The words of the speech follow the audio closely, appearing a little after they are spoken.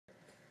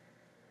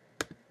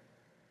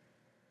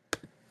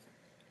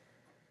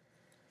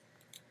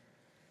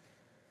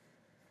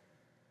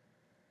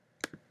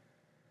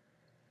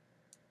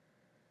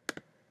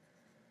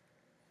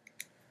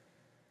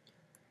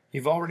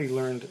You've already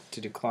learned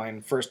to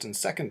decline first and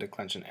second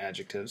declension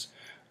adjectives,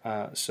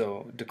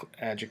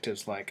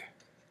 adjectives like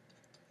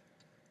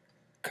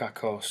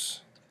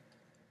kakos,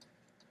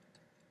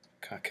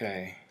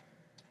 kake,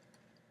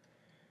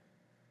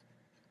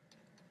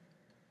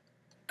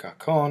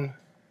 kakon,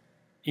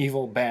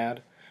 evil,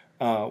 bad,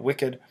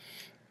 wicked.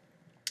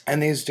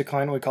 And these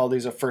decline, we call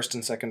these a first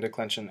and second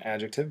declension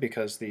adjective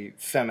because the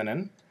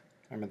feminine,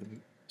 remember the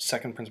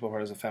second principal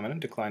part is a feminine,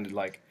 declined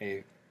like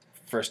a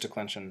first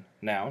declension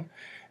noun,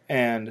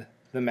 and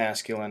the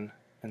masculine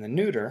and the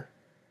neuter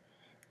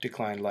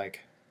declined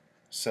like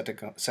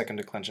second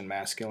declension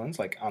masculines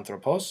like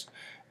anthropos,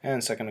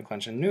 and second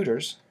declension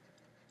neuters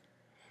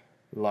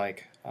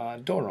like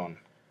doron.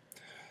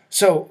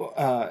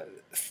 So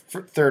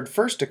third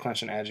first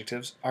declension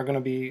adjectives are going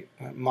to be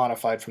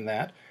modified from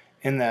that,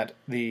 in that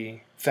the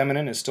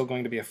feminine is still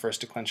going to be a first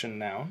declension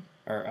noun,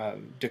 or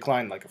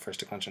declined like a first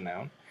declension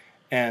noun,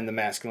 and the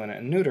masculine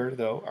and neuter,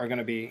 though, are going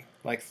to be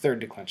like third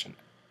declension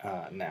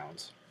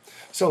nouns.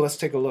 So let's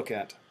take a look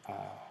at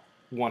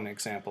one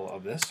example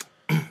of this.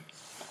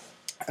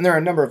 And there are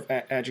a number of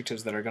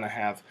adjectives that are going to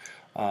have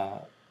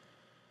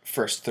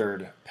first,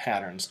 third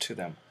patterns to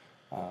them.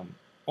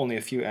 Only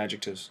a few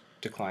adjectives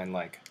decline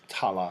like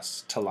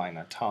talos,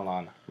 talina,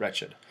 talon,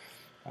 wretched.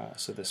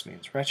 So this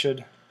means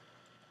wretched.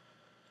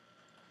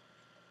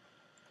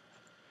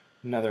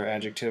 Another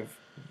adjective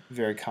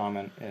very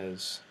common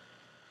is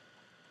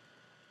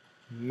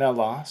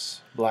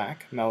melos,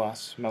 black,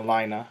 melos,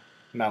 melina,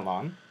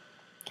 melon.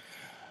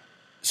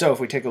 So if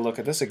we take a look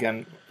at this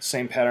again,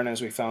 same pattern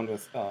as we found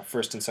with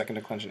first and second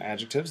declension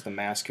adjectives. The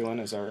masculine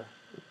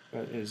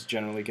is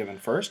generally given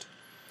first,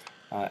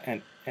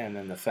 and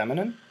then the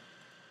feminine,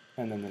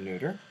 and then the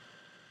neuter.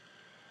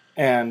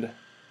 And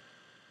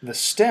the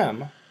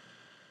stem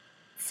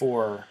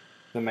for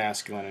the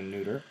masculine and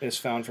neuter is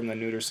found from the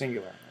neuter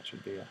singular. That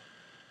should be an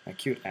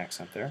acute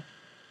accent there.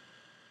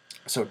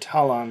 So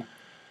talon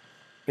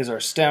is our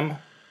stem.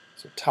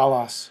 So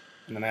talos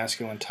in the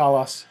masculine,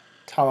 talos,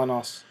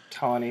 talanos,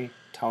 talani,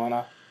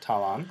 talana,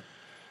 talon,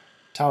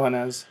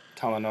 talanes,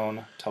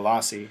 talanon,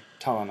 talasi,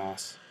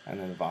 talanos, and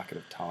then the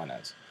vocative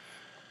talanes.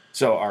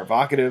 So our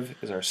vocative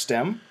is our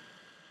stem.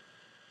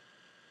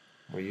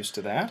 We're used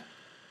to that.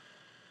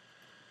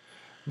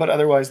 But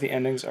otherwise the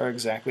endings are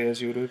exactly as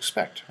you would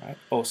expect, right?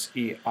 Os,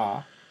 I,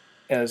 a,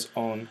 es,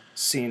 on,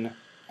 sin,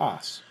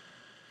 as.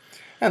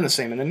 And the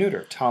same in the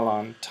neuter.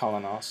 Talon,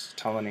 talanos,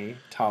 talani,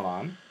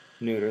 talan.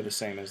 Neuter, the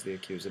same as the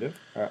accusative.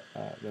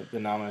 The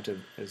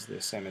nominative is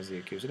the same as the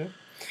accusative.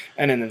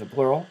 And then in the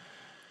plural,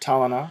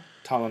 talana,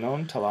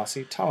 talanon,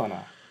 talasi,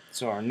 talana.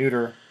 So our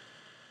neuter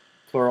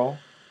plural,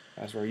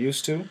 as we're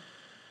used to,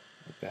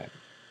 like that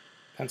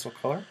pencil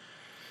color.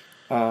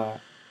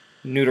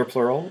 Neuter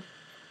plural,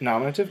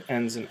 nominative,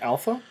 ends in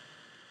alpha,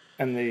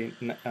 and the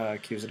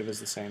accusative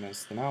is the same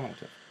as the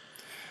nominative.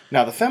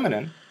 Now the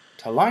feminine,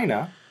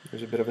 talina,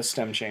 there's a bit of a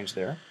stem change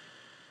there.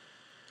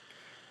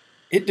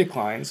 It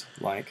declines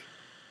like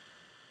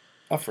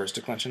a first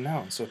declension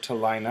noun. So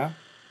talina,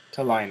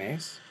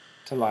 talines,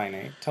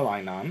 taline,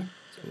 talinon,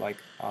 so like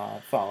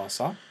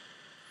thalassa.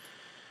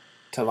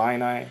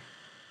 Talinai,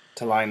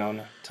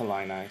 talinon,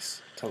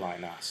 talines,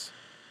 talinas,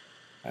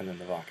 and then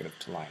the vocative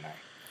talinai.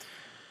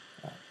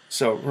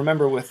 So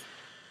remember with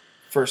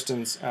first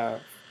and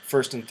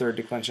third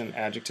declension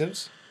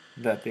adjectives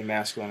that the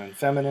masculine and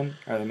feminine,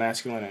 or the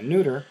masculine and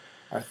neuter,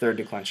 are third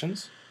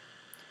declensions.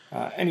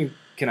 And you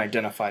can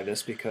identify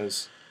this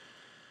because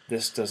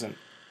this doesn't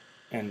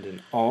end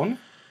in on,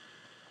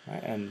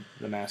 right? And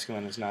the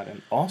masculine is not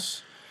in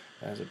os.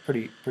 That is a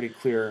pretty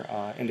clear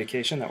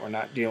indication that we're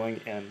not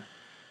dealing in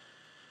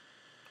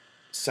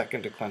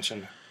second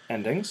declension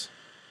endings,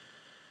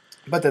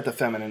 but that the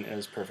feminine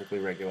is perfectly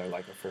regular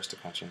like a first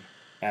declension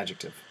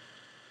adjective.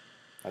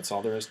 That's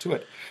all there is to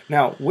it.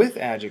 Now, with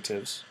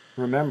adjectives,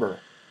 remember,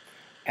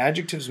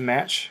 adjectives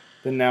match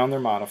the noun they're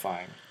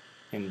modifying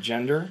in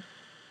gender,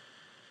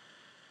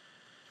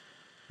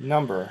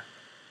 number,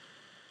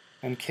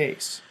 and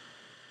case.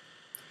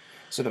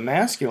 So the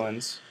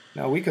masculines,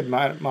 now we could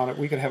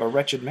have a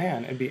wretched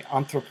man and be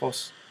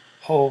anthropos,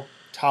 ho,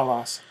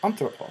 talas,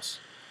 anthropos.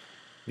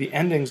 The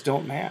endings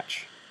don't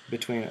match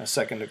between a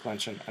second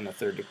declension and a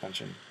third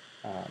declension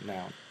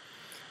noun.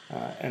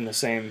 And the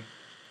same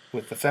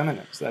with the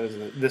feminines. That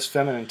is, this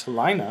feminine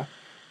talina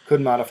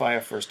could modify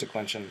a first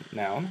declension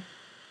noun,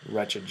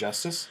 wretched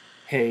justice,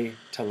 he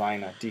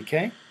talina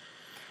dk.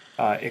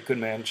 It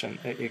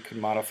could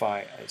modify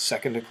a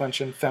second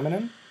declension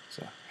feminine,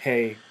 so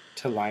he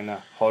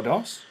talina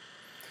hodos,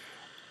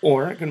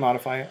 or it could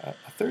modify a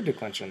third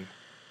declension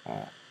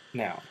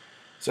noun.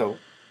 So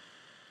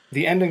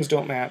the endings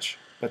don't match,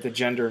 but the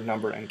gender,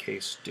 number, and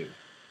case do.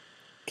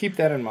 Keep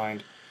that in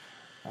mind.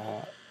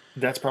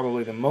 That's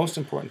probably the most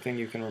important thing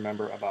you can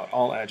remember about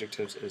all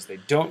adjectives is they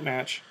don't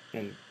match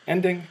in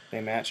ending,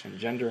 they match in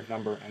gender,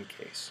 number, and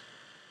case.